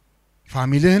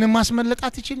ፋሚሊህንም ማስመለጥ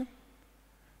አትችልም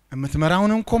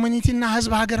እምትመራውንም ኮሚኒቲና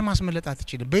ህዝብ ሀገር ማስመለጥ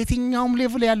አትችልም በየትኛውም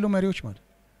ሌቭል ያሉ መሪዎች ማለት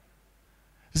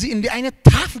እዚህ እንዲህ አይነት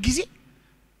ታፍ ጊዜ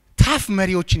ታፍ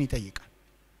መሪዎችን ይጠይቃል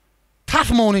ታፍ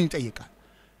መሆንን ይጠይቃል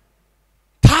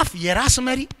ታፍ የራስ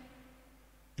መሪ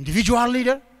ኢንዲቪጁዋል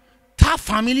ሊደር ታፍ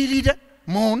ፋሚሊ ሊደር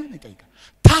መሆንን ይጠይቃል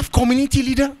ታፍ ኮሚኒቲ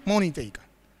ሊደር መሆንን ይጠይቃል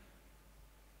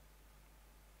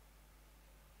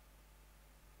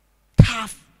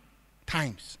ታፍ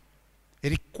times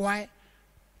require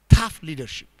tough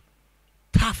leadership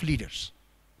tough leaders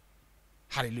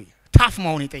hallelujah tough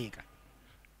መሆን ይጠይቃል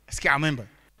እስኪ አሜን በሉ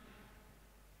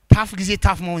ታፍ ጊዜ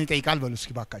ታፍ መሆን ይጠይቃል በሉ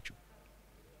እስኪ ባካችሁ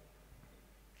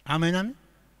አሜን አሜን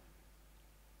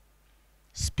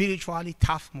spiritually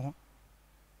tough መሆን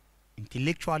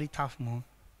intellectually tough መሆን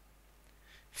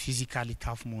physically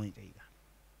tough መሆን ይጠይቃል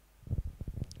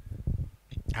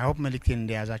I hope መልእክቴን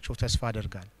እንደያዛችሁ ተስፋ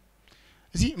አደርጋለሁ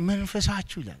እዚህ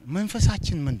መንፈሳችሁ ይላል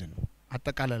መንፈሳችን ምንድነው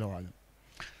አጠቃለለዋል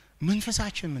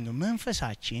መንፈሳችን ምንድነው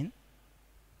መንፈሳችን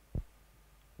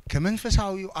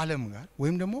ከመንፈሳዊው ዓለም ጋር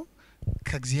ወይም ደግሞ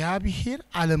ከእግዚአብሔር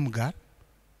ዓለም ጋር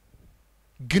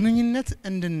ግንኙነት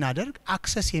እንድናደርግ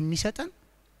አክሰስ የሚሰጠን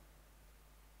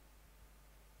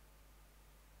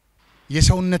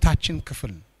የሰውነታችን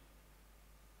ክፍል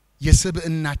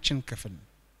የስብዕናችን ክፍል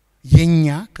የኛ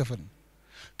ክፍል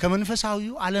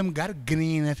ከመንፈሳዊው ዓለም ጋር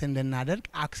ግንኙነት እንድናደርግ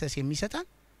አክሰስ የሚሰጣን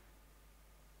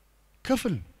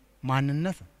ክፍል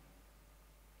ማንነት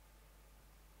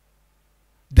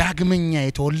ዳግመኛ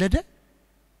የተወለደ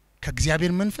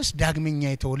ከእግዚአብሔር መንፈስ ዳግመኛ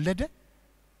የተወለደ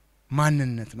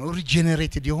ማንነት ነው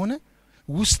ሪጀነሬትድ የሆነ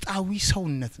ውስጣዊ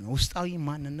ሰውነት ነው ውስጣዊ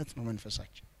ማንነት ነው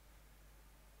መንፈሳችን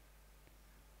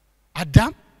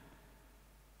አዳም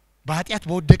በኃጢአት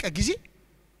በወደቀ ጊዜ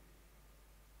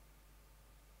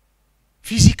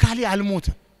ፊዚካሊ አልሞተ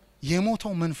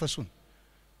የሞተው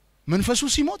መንፈሱ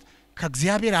ሲሞት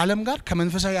ከእግዚአብሔር ዓለም ጋር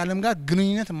ከመንፈሳዊ ዓለም ጋር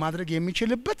ግንኙነት ማድረግ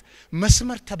የሚችልበት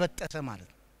መስመር ተበጠሰ ማለት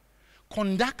ነው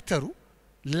ኮንዳክተሩ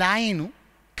ላይኑ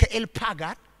ከኤልፓ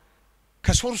ጋር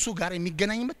ከሶርሱ ጋር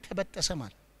የሚገናኝበት ተበጠሰ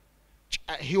ማለት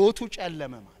ህይወቱ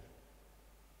ጨለመ ማለት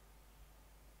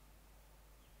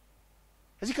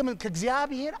እዚህ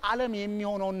ከእግዚአብሔር ዓለም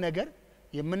የሚሆነውን ነገር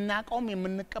የምናቀውም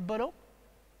የምንቀበለው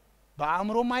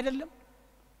በአእምሮም አይደለም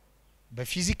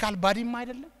በፊዚካል ባዲም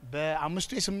አይደለም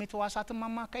በአምስቱ የስሜት ህዋሳትም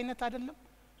አማካይነት አይደለም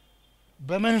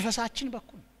በመንፈሳችን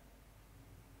በኩል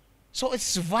so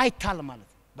it's vital ማለት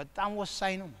በጣም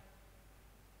ወሳኝ ነው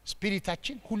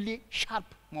ስፒሪታችን ሁሌ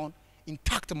ሻርፕ መሆን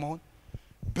ኢንታክት መሆን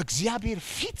በእግዚአብሔር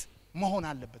ፊት መሆን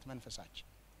አለበት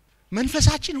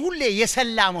መንፈሳችን ሁሌ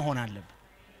የሰላ መሆን አለበት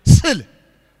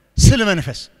ስል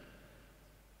መንፈስ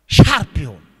ሻርፕ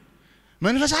ይሆን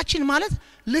መንፈሳችን ማለት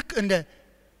ልክ እንደ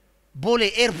ቦሌ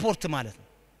ኤርፖርት ማለት ነው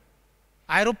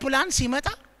አይሮፕላን ሲመጣ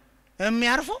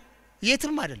የሚያርፈው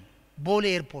የትም አይደለም ቦሌ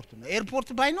ኤርፖርት ነው ኤርፖርት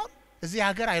ባይኖር እዚህ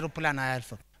ሀገር አይሮፕላን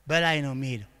አያልፍም በላይ ነው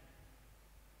የሚሄደው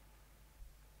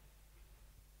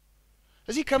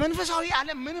እዚህ ከመንፈሳዊ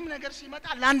ዓለም ምንም ነገር ሲመጣ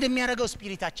ላንድ የሚያደርገው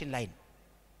ስፒሪታችን ላይ ነው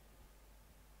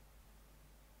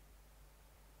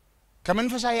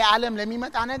ከመንፈሳዊ ዓለም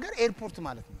ለሚመጣ ነገር ኤርፖርት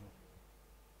ማለት ነው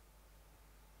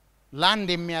ላንድ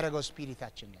የሚያደርገው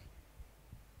ስፒሪታችን ላይ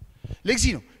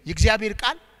ለዚህ ነው የእግዚአብሔር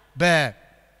ቃል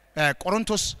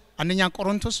በቆሮንቶስ አንደኛ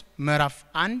ቆሮንቶስ ምዕራፍ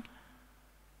 1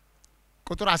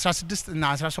 ቁጥር 16 እና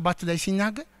 17 ላይ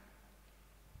ሲናገር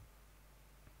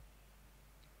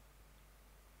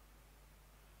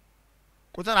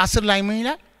ቁጥር 10 ላይ ምን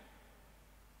ይላል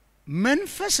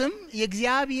መንፈስም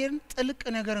የእግዚአብሔርን ጥልቅ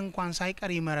ነገር እንኳን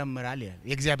ሳይቀር ይመረምራል ይላል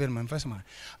የእግዚአብሔር መንፈስ ማለት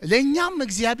ለኛም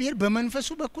እግዚአብሔር በመንፈሱ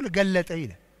በኩል ገለጠ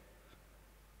ይላል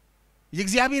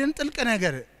የእግዚአብሔርን ጥልቅ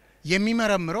ነገር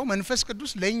የሚመረምረው መንፈስ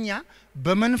ቅዱስ ለኛ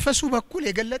በመንፈሱ በኩል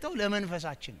የገለጠው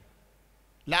ለመንፈሳችን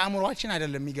ለአእምሮአችን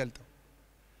አይደለም የሚገልጠው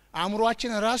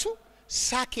አእምሮአችን ራሱ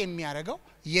ሳክ የሚያረጋው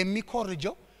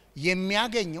የሚኮርጀው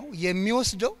የሚያገኘው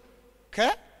የሚወስደው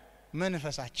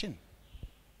ከመንፈሳችን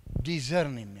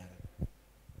ዲዘርን የሚያደርገው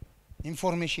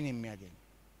ኢንፎርሜሽን የሚያገኝ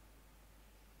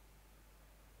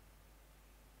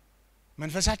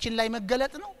መንፈሳችን ላይ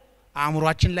መገለጥ ነው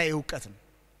አእምሮአችን ላይ ዕውቀት ነው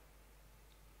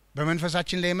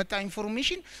በመንፈሳችን ላይ የመጣ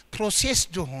ኢንፎርሜሽን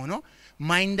ፕሮሰስድ ሆኖ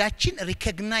ማይንዳችን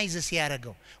ሪኮግናይዝ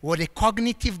ሲያደርገው ወደ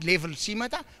ኮግኒቲቭ ሌቭል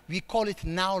ሲመጣ we call it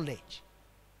knowledge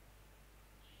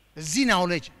እዚህ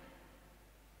knowledge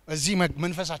እዚህ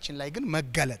መንፈሳችን ላይ ግን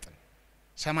መገለጥ ነው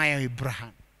ሰማያዊ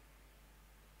ብርሃን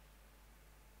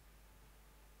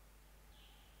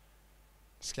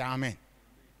እስኪ አሜን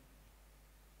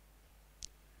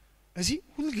እዚህ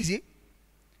ሁሉ ጊዜ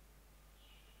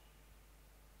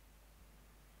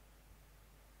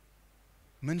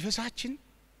መንፈሳችን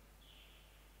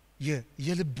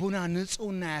የልቦና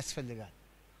ንጹህና ያስፈልጋል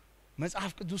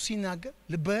መጽሐፍ ቅዱስ ሲናገር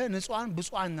ልበ ንጹሃን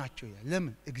ብፁዓን ናቸው ይላል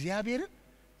ለምን እግዚአብሔርን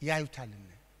ያዩታልና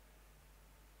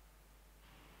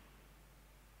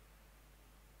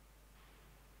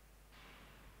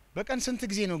በቀን ስንት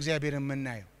ጊዜ ነው እግዚአብሔርን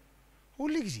የምናየው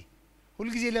ሁሉ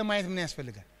ጊዜ ለማየት ምን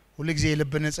ያስፈልጋል ሁሉ ጊዜ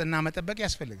የልብ ንጽህና መጠበቅ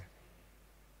ያስፈልጋል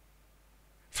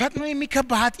ፈጥኖ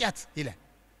የሚከባ ኃጢአት ይላል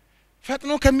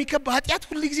ፈጥኖ ከሚከባ ኃጢአት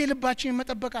ሁሉ ጊዜ ልባችንን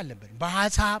መጠበቅ አለብን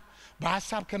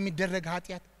በሐሳብ ከሚደረግ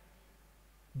ኃጢአት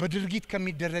በድርጊት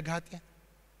ከሚደረግ ኃጢአት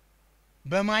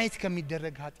በማየት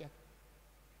ከሚደረግ ኃጢአት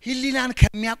ህሊናን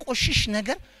ከሚያቆሽሽ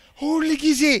ነገር ሁሉ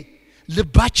ጊዜ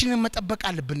ልባችንን መጠበቅ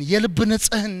አለብን የልብ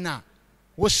ንጽህና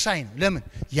ወሳኝ ነው ለምን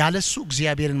ያለሱ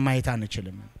እግዚአብሔርን ማየት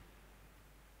አንችልም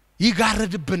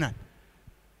ይጋርድብናል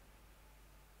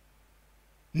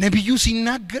ነብዩ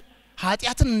ሲናገር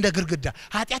ኃጢአትን እንደ ግርግዳ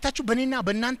ኃጢአታችሁ በእኔና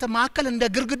በእናንተ መካከል እንደ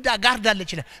ግርግዳ ጋርዳለች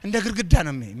ይላል እንደ ግርግዳ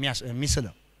ነው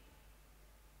የሚስለው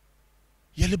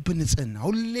የልብ ንጽህና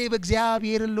ሁሌ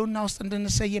በእግዚአብሔር ሕልውና ውስጥ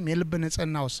እንድንሰየም የልብ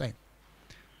ንጽህና ወሳኝ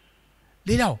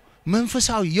ሌላው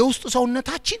መንፈሳዊ የውስጥ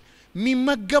ሰውነታችን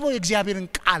የሚመገበው የእግዚአብሔርን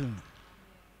ቃል ነው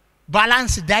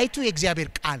ባላንስ ዳይቱ የእግዚአብሔር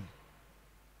ቃል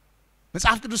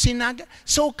መጽሐፍ ቅዱስ ሲናገር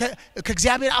ሰው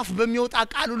ከእግዚአብሔር አፍ በሚወጣ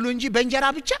ቃል ሁሉ እንጂ በእንጀራ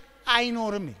ብቻ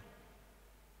አይኖርም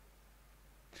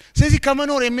ስለዚህ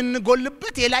ከመኖር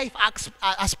የምንጎልበት የላይፍ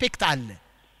አስፔክት አለ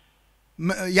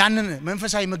ያንን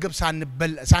መንፈሳዊ ምግብ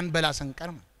ሳንበላ ሰንቀር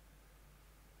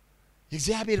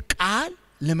የእግዚአብሔር ቃል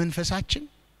ለመንፈሳችን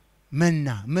መና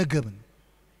ምግብ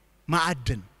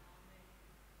ማዕድን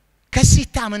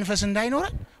ከሲታ መንፈስ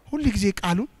እንዳይኖረን ሁሉ ጊዜ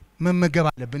ቃሉን መመገብ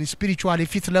አለብን ስፒሪቹዋሊ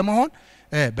ፊት ለመሆን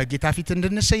በጌታ ፊት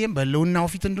እንድንሰየም በለውናው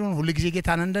ፊት እንድንሆን ሁሉ ጊዜ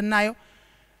ጌታን እንድናየው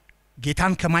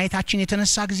ጌታን ከማየታችን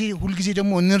የተነሳ ጊዜ ሁሉ ጊዜ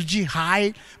ደግሞ ኤነርጂ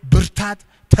ኃይል ብርታት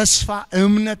ተስፋ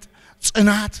እምነት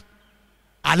ጽናት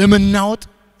አለመናወጥ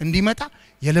እንዲመጣ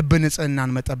የልብ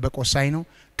ንጽህናን መጠበቅ ወሳኝ ነው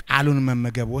ቃሉን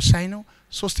መመገብ ወሳኝ ነው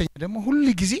ሶስተኛ ደግሞ ሁሉ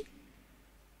ጊዜ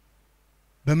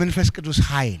በመንፈስ ቅዱስ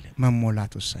ኃይል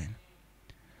መሞላት ወሳኝ ነው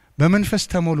በመንፈስ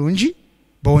ተሞሉ እንጂ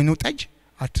በወይኑ ጠጅ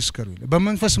አትስከሩ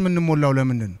በመንፈስ ምንሞላው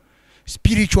ለምንድን ነው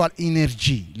spiritual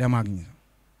energy ለማግኘት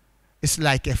it's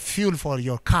like a fuel for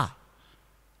your car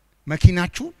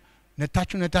መኪናችሁ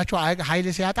ነታችሁ ኃይል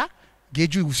ሲያጣ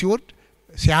ጌጁ ሲወርድ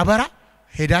ሲያበራ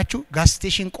ሄዳችሁ ጋስ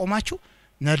ስቴሽን ቆማችሁ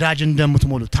ነዳጅ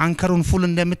እንደምትሞሉ ታንከሩን ፉል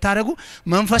እንደምታረጉ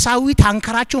መንፈሳዊ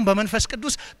ታንከራችሁን በመንፈስ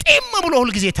ቅዱስ ጤም ብሎ ሁሉ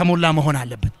ጊዜ ተሞላ መሆን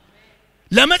አለበት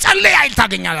ለመጸለይ ኃይል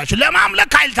ታገኛላችሁ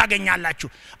ለማምለክ ኃይል ታገኛላችሁ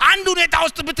አንድ ሁኔታ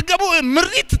ውስጥ ብትገቡ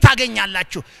ምሪት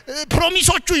ታገኛላችሁ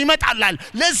ፕሮሚሶቹ ይመጣላል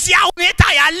ለዚያ ሁኔታ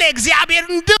ያለ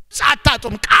እግዚአብሔርን ድምጽ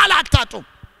አታጡም ቃል አታጡም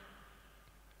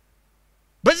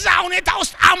በዛ ሁኔታ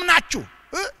ውስጥ አምናችሁ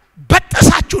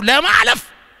በተሳችሁ ለማለፍ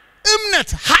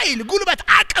እምነት ኃይል ጉልበት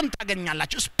አቅም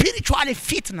ታገኛላችሁ ስፒሪቹዋሊ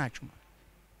ፊት ናችሁ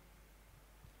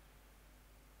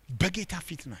በጌታ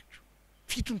ፊት ናችሁ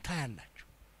ፊቱን ታያላችሁ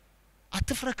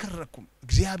አትፍረከረኩም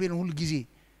እግዚአብሔር ሁሉ ጊዜ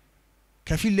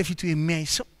ከፊት ለፊቱ የሚያይ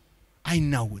ሰው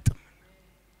አይናወጥም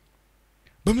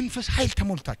በመንፈስ ኃይል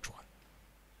ተሞልታችኋል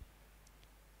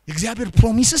እግዚአብሔር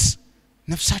ፕሮሚስስ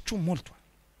ነፍሳችሁ ሞልቷል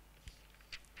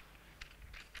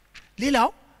ሌላው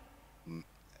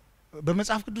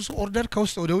በመጽሐፍ ቅዱስ ኦርደር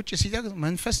ከውስጥ ወደ ውጭ ሲያግ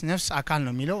መንፈስ ነፍስ አካል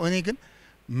ነው የሚለው እኔ ግን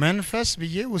መንፈስ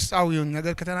ብዬ ውስጣዊውን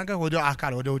ነገር ከተናገረ ወደ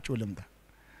አካል ወደ ውጭ ልምጣ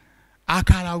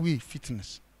አካላዊ ፊትነስ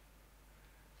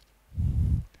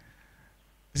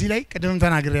እዚህ ላይ ቀደም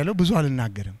ተናግሬ ያለው ብዙ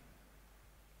አልናገርም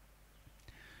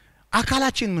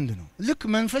አካላችን ምንድነው ልክ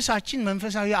መንፈሳችን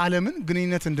መንፈሳዊ ዓለምን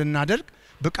ግንኙነት እንድናደርግ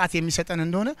ብቃት የሚሰጠን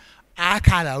እንደሆነ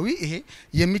አካላዊ ይሄ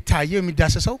የሚታየው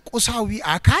የሚዳሰሰው ቁሳዊ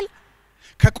አካል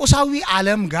ከቁሳዊ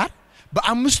ዓለም ጋር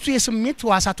በአምስቱ የስሜት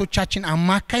ዋሳቶቻችን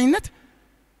አማካይነት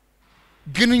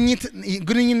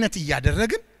ግንኙነት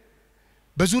እያደረግን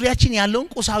በዙሪያችን ያለውን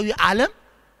ቁሳዊ ዓለም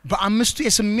በአምስቱ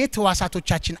የስሜት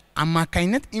ዋሳቶቻችን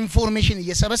አማካይነት ኢንፎርሜሽን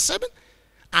እየሰበሰብን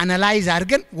አናላይዝ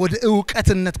አድርገን ወደ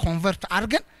ዕውቀትነት ኮንቨርት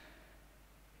አድርገን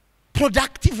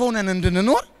ፕሮዳክቲቭ ሆነን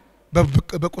እንድንኖር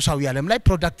በቁሳዊ ዓለም ላይ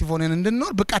ፕሮዳክቲቭ ሆነን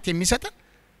እንድንኖር ብቃት የሚሰጠን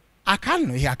አካል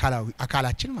ነው ይሄ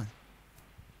አካላችን ማለት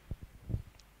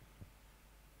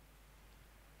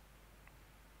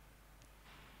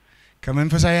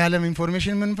ከመንፈሳዊ ዓለም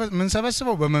ኢንፎርሜሽን ምን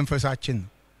ሰበስበው በመንፈሳችን ነው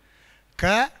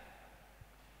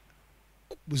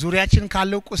ከዙሪያችን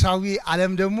ካለው ቁሳዊ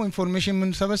ዓለም ደግሞ ኢንፎርሜሽን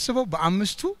ምን ሰበስበው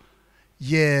በአምስቱ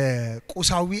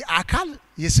የቁሳዊ አካል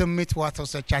የስሜት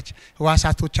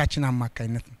ዋሳቶቻችን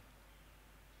አማካይነት ነው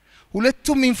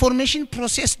ሁለቱም ኢንፎርሜሽን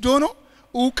ፕሮሰስ ዶኖ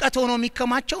ዕውቀት ሆኖ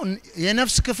የሚከማቸው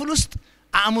የነፍስ ክፍል ውስጥ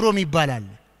አእምሮ ይባላል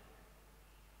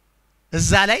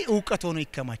እዛ ላይ ዕውቀት ሆኖ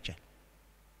ይከማቻል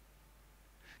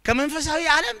ከመንፈሳዊ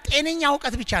ዓለም ጤነኛ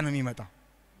ዕውቀት ብቻ ነው የሚመጣው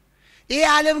ይሄ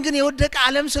ዓለም ግን የወደቀ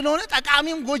ዓለም ስለሆነ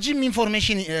ጠቃሚም ጎጂም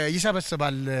ኢንፎርሜሽን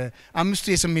ይሰበስባል አምስቱ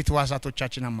የስሜት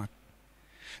ዋሳቶቻችን አማካይ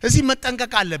እዚህ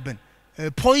መጠንቀቅ አለብን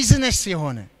ፖይዝነስ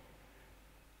የሆነ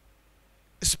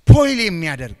ስፖይል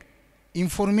የሚያደርግ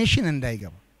ኢንፎርሜሽን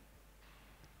እንዳይገባ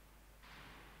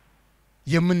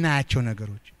የምናያቸው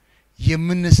ነገሮች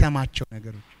የምንሰማቸው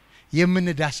ነገሮች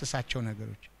የምንዳሰሳቸው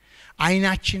ነገሮች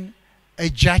አይናችን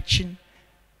እጃችን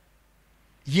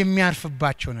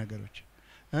የሚያርፍባቸው ነገሮች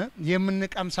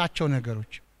የምንቀምሳቸው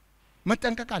ነገሮች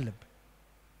መጠንቀቅ አለብን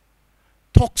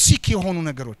ቶክሲክ የሆኑ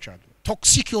ነገሮች አሉ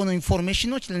ቶክሲክ የሆኑ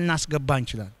ኢንፎርሜሽኖች ልናስገባ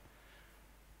እንችላለን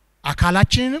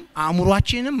አካላችንንም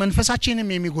አእምሮአችንንም መንፈሳችንንም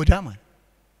የሚጎዳ ማለት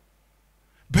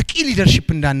በቂ ሊደርሺፕ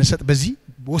እንዳንሰጥ በዚህ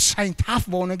ወሳኝ ታፍ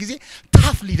በሆነ ጊዜ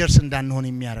ታፍ ሊደርስ እንዳንሆን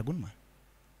የሚያረጉን ማለት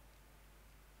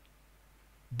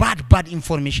ባድ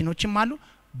ኢንፎርሜሽኖችም አሉ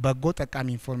በጎ ጠቃሚ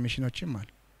ኢንፎርሜሽኖችም አሉ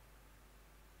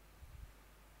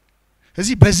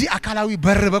እዚህ በዚህ አካላዊ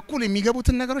በር በኩል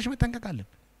የሚገቡትን ነገሮች መጠንቀቅ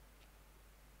አለብን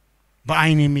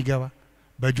በአይን የሚገባ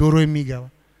በጆሮ የሚገባ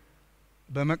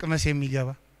በመቅመስ የሚገባ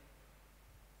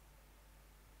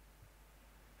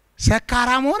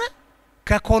ሰካራም ሆነ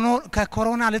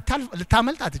ከኮሮና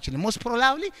ልታመልጥ አትችልም ሞስት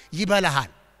ፕሮባብሊ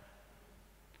ይበላሃል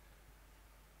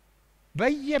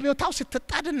በየቦታው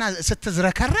ስትጣድና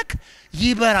ስትዝረከረክ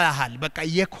ይበራሃል በቃ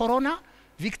የኮሮና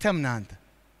ቪክቲም ነህ አንተ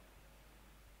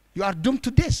you are doomed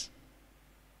to death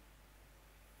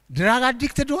drug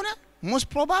addicted ሆነ most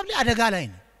probably አደጋ ላይ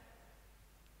ነው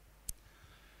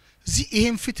እዚህ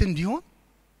ይሄን ፊት እንዲሆን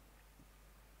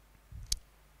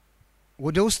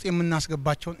ወደ ውስጥ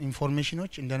የምናስገባቸው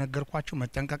ኢንፎርሜሽኖች እንደነገርኳችሁ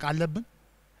መጠንቀቅ አለብን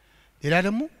ሌላ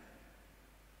ደግሞ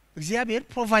እግዚአብሔር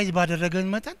ፕሮቫይድ ባደረገን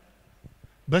መጠን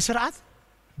በስርዓት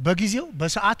በጊዜው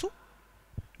በሰዓቱ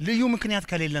ልዩ ምክንያት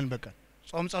ከሌለን በቀር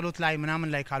ጾም ጸሎት ላይ ምናምን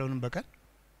ላይ ካልሆነን በቀር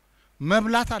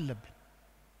መብላት አለብን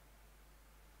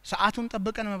ሰዓቱን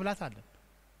ጠብቀን መብላት አለብን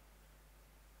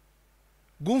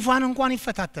ጉንፋን እንኳን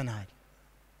ይፈታተናል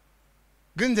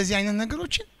ግን እንደዚህ አይነት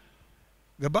ነገሮችን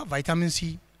ገባ ቫይታሚን ሲ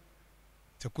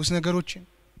ትኩስ ነገሮችን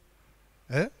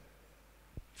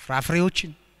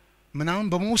ፍራፍሬዎችን ምናምን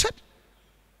በመውሰድ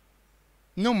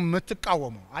ነው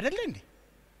የምትቃወመው አይደል እንዴ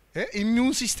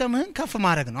ኢሚዩን ሲስተምህን ከፍ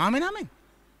ማድረግ ነው አሜን አሜን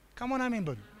ከሞን አሜን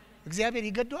በሉ እግዚአብሔር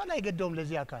ይገደዋል አይገደውም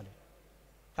ለዚህ አካል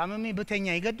ታመሜ በተኛ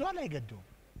ይገደዋል አይገደውም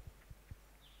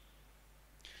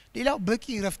ሌላው በቂ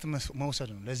ረፍት መውሰድ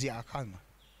ነው ለዚህ አካል ነው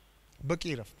በቂ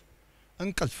ረፍት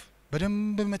እንቅልፍ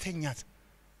በደንብ መተኛት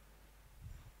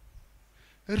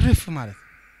እርፍ ማለት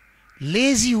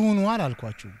ሌዚ ሆኖ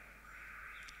አላልኳችሁ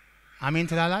አሜን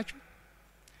ትላላችሁ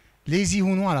ሌዚ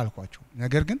ሆኖ አላልኳችሁ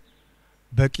ነገር ግን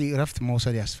በቂ ረፍት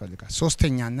መውሰድ ያስፈልጋል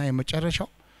ሶስተኛና የመጨረሻው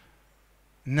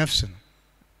ነፍስ ነው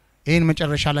ይሄን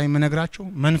መጨረሻ ላይ የምነግራችሁ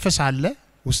መንፈስ አለ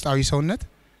ውስጣዊ ሰውነት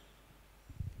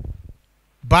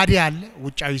ባዲ አለ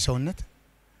ውጫዊ ሰውነት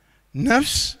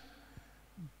ነፍስ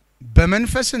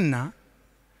በመንፈስና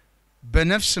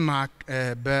በነፍስ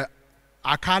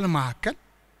በአካል መካከል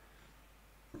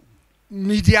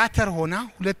ሚዲያተር ሆና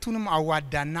ሁለቱንም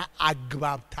አዋዳና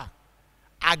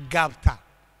አጋብታ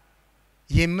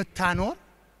የምታኖር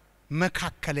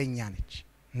መካከለኛ ነች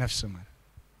ነፍስ ማለት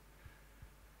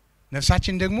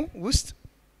ነፍሳችን ደግሞ ውስጥ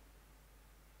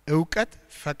ዕውቀት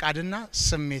ፈቃድና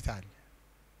ስሜት አለ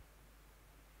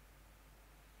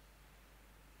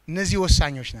እነዚህ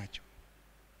ወሳኞች ናቸው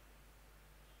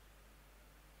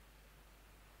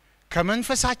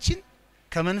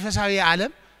ከመንፈሳዊ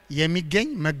ዓለም የሚገኝ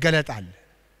መገለጥ አለ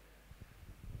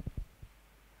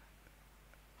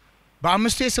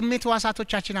በአምስቱ የስሜት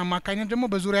ዋሳቶቻችን አማካኝነት ደግሞ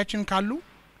በዙሪያችን ካሉ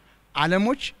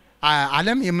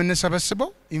ዓለም የምንሰበስበው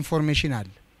ኢንፎርሜሽን አለ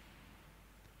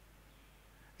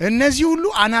እነዚህ ሁሉ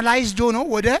አናላይዝድ ሆነው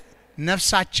ወደ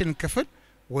ነፍሳችን ክፍል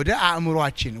ወደ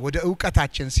አእምሮአችን ወደ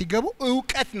ዕውቀታችን ሲገቡ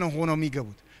ዕውቀት ነው ሆነው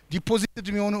የሚገቡት ዲፖዚትድ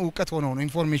የሚሆኑ ዕውቀት ሆነው ነው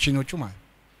ኢንፎርሜሽኖቹ ማለት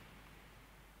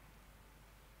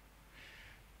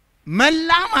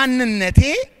መላ ማንነቴ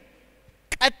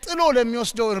ቀጥሎ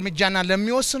ለሚወስደው እርምጃና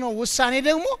ለሚወስነው ውሳኔ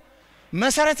ደግሞ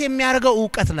መሰረት የሚያደርገው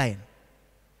ዕውቀት ላይ ነው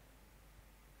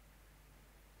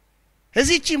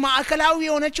እዚህቺ ማዕከላዊ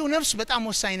የሆነችው ነፍስ በጣም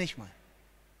ወሳኝ ነች ማለት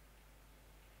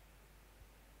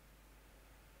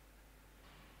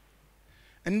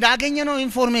እንዳገኘነው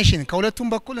ኢንፎርሜሽን ከሁለቱም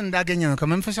በኩል እንዳገኘነው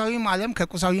ከመንፈሳዊም ዓለም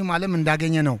ከቁሳዊም ዓለም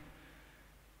እንዳገኘነው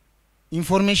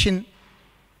ኢንፎርሜሽን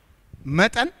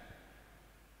መጠን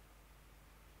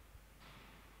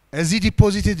እዚህ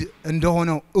ዲፖዚትድ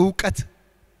እንደሆነው ዕውቀት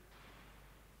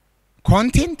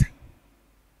ኮንቴንት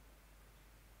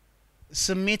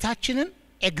ስሜታችንን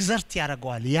ኤግዘርት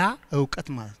ያደርገዋል ያ ዕውቀት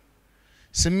ማለት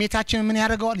ስሜታችንን ምን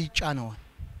ያደርገዋል ይጫነዋል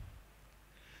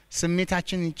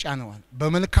ስሜታችንን ይጫነዋል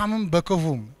በመልካምም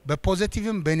በክፉም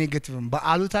በፖዚቲቭም በኔጌቲቭም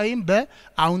በአሉታዊም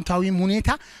በአውንታዊም ሁኔታ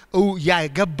ያ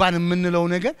ገባን የምንለው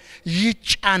ነገር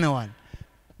ይጫነዋል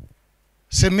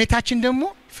ስሜታችን ደግሞ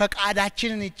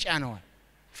ፈቃዳችንን ይጫነዋል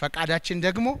ፈቃዳችን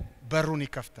ደግሞ በሩን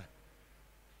ይከፍታል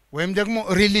ወይም ደግሞ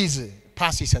ሪሊዝ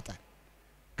ፓስ ይሰጣል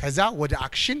ከዛ ወደ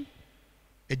አክሽን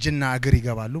እጅና እግር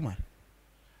ይገባሉ ማለት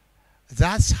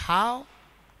that's how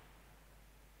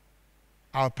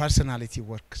our personality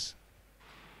works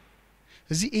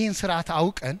እዚህ ይሄን ስርዓት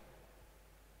አውቀን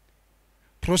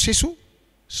ፕሮሰሱ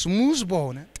ስሙዝ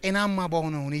በሆነ ጤናማ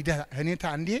በሆነ ሁኔታ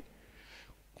እንዲሄድ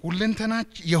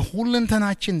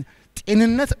የሁለንተናችን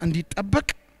ጤንነት እንዲጠበቅ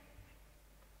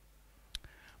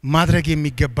ማድረግ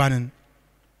የሚገባንን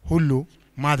ሁሉ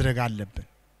ማድረግ አለብን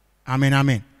አሜን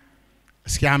አሜን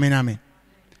እስኪ አሜን አሜን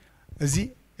እዚህ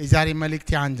የዛሬ መልእክት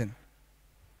አንድ ነው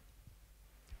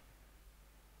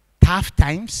tough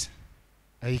times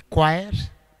require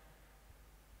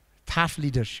tough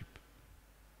leadership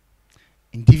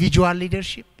individual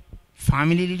leadership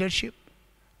family leadership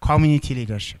community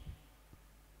leadership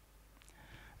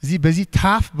እዚህ በዚህ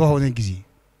ታፍ በሆነ ጊዜ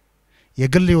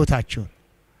የግል ህይወታችሁን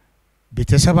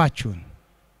ቤተሰባችሁን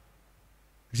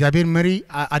እግዚአብሔር መሪ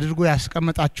አድርጎ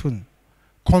ያስቀመጣችሁን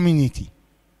ኮሚኒቲ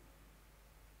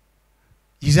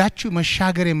ይዛችሁ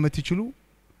መሻገር የምትችሉ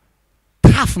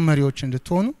ታፍ መሪዎች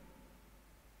እንድትሆኑ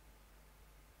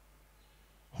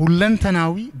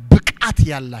ሁለንተናዊ ብቃት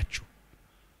ያላችሁ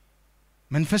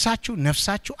መንፈሳችሁ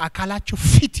ነፍሳችሁ አካላችሁ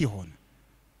ፊት ይሆን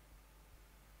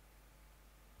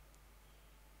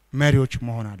መሪዎች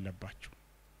መሆን አለባችሁ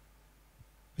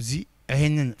እዚህ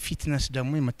ይሄንን ፊትነስ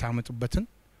ደግሞ የምታመጡበትን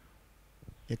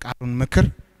የቃሉን ምክር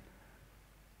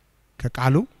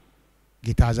ከቃሉ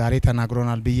ጌታ ዛሬ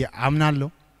ተናግሮናል ብዬ አምናለሁ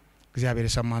እግዚአብሔር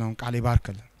የሰማነውን ቃል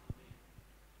ይባርክልን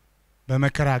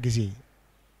በመከራ ጊዜ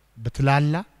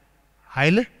በትላላ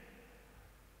ኃይል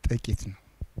ጥቂት ነው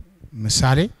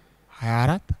ምሳሌ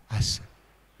 24:10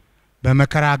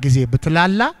 በመከራ ጊዜ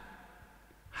በትላላ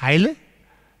ኃይል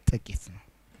ጥቂት ነው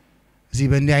እዚህ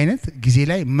በእንዲህ አይነት ጊዜ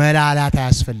ላይ መላላት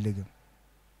አያስፈልግም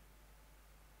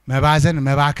መባዘን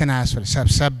መባከን አያስፈልግም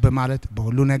ሰብሰብ ማለት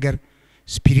በሁሉ ነገር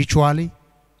ስፒሪቹዋሊ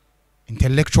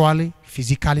ኢንተሌክቹዋሊ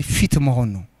ፊዚካሊ ፊት መሆን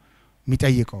ነው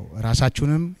የሚጠይቀው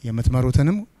ራሳችሁንም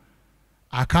የምትመሩትንም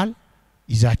አካል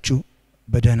ይዛችሁ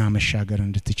በደህና መሻገር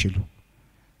እንድትችሉ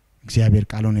እግዚአብሔር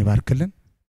ቃሉን ይባርክልን